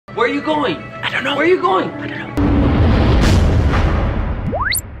Where are you going? I don't know. Where are you going? I don't know.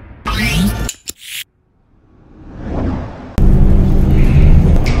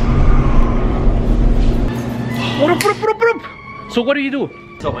 So what do you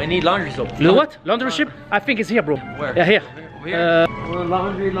do? So I need laundry soap. What? Laundry ship? I think it's here, bro. Where? Yeah, here. Where?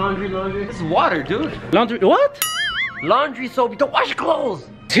 Laundry. This is water, dude. Laundry. What? Laundry soap. Don't wash clothes.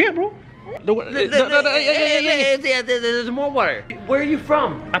 It's here, bro. Yeah, there's more water. Where are you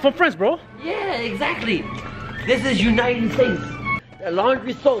from? I'm from France, bro. Yeah, exactly. This is United States.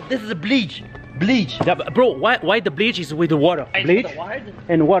 Laundry soap. This is a bleach. Bleach. Yeah, bro, why the bleach is with the water? Bleach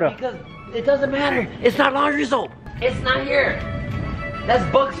and water. Because it doesn't matter. It's not laundry soap. It's not here. That's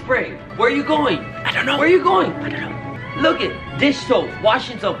bug spray. Where are you going? I don't know. Where are you going? I don't know. Look at dish soap,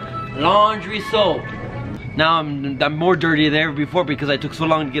 washing soap, laundry soap. Now I'm more dirty than ever before because I took so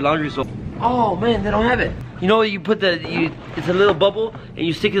long to get laundry soap. Oh man, they don't have it. You know, you put it's a little bubble and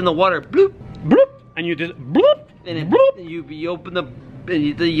you stick it in the water, bloop, Bloop, and you just bloop, and it, bloop. you open the,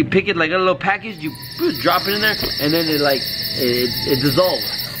 and you pick it like a little package, you drop it in there, and then it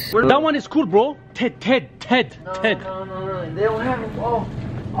dissolves. That one is cool, bro. Ted. No, they don't have them.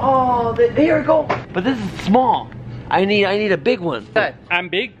 Oh, there we go. But this is small. I need a big one. I'm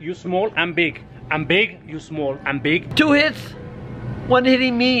big, you small, I'm big. I'm big, you small, I'm big. 2 hits, 1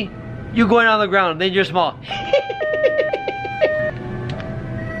 hitting me, you going on the ground, then you're small.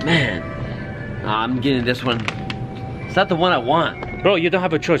 Man, I'm getting this one. It's not the one I want. Bro, you don't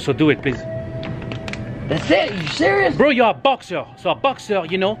have a choice, so do it, please. That's it, you serious? Bro, you're a boxer. So a boxer,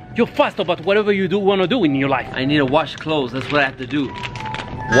 you know, you're fast about whatever you want to do in your life. I need to wash clothes, that's what I have to do.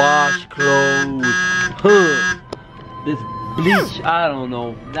 Wash clothes. This bleach, I don't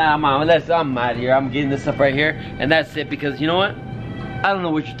know. Nah, I'm out of here. I'm getting this stuff right here, and that's it. Because you know what? I don't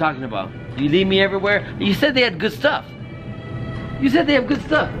know what you're talking about. You leave me everywhere. You said they had good stuff. You said they have good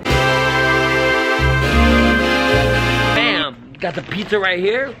stuff. Bam! Got the pizza right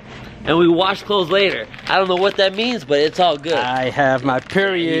here, and we wash clothes later. I don't know what that means, but it's all good. I have my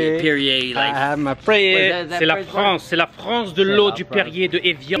Perrier. Perrier, like. I have my Perrier. C'est la France. C'est la France de l'eau du Perrier de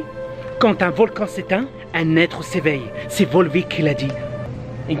Evian. Quand un volcan s'éteint, un être s'éveille. C'est Volvic qui l'a dit.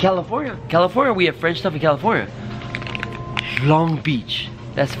 In California. California, we have French stuff in California. Long Beach.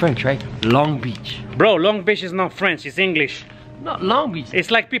 That's French, right? Long Beach. Bro, Long Beach is not French, it's English. Not Long Beach. It's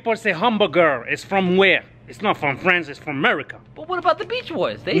like people say hamburger. It's from where? It's not from France, it's from America. But what about the Beach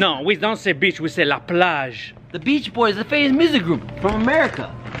Boys? No, we don't say beach, we say la plage. The Beach Boys, the famous music group from America.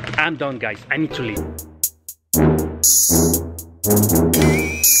 I'm done, guys. I need to leave.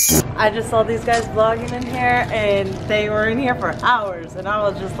 I just saw these guys vlogging in here and they were in here for hours and I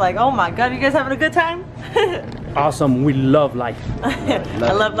was just like, oh my god, you guys having a good time? Awesome, we love life.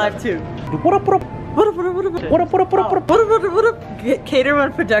 I love life too. What up?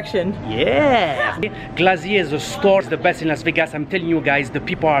 Caterman production. Yeah. Glacier is a store, the best in Las Vegas. I'm telling you guys, the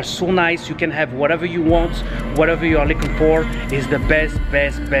people are so nice. You can have whatever you want, whatever you are looking for. Is the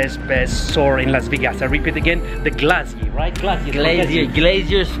best store in Las Vegas. I repeat again, the Glacier, right?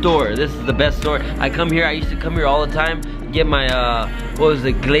 Glacier store. This is the best store. I used to come here all the time. Get my what was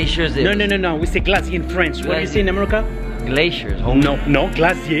it, glaciers? No. We say Glacier in French. What do you say in America? Glaciers. No,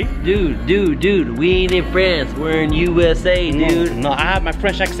 Glacier. Dude, we ain't in France. We're in USA, dude. No, I have my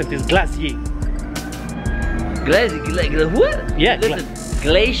French accent. It's Glacier. Glacier, what? Yeah, listen.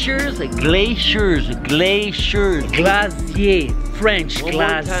 Glaciers. Glacier. French,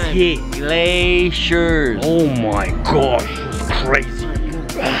 glacier. Glaciers. Oh my gosh, it's crazy.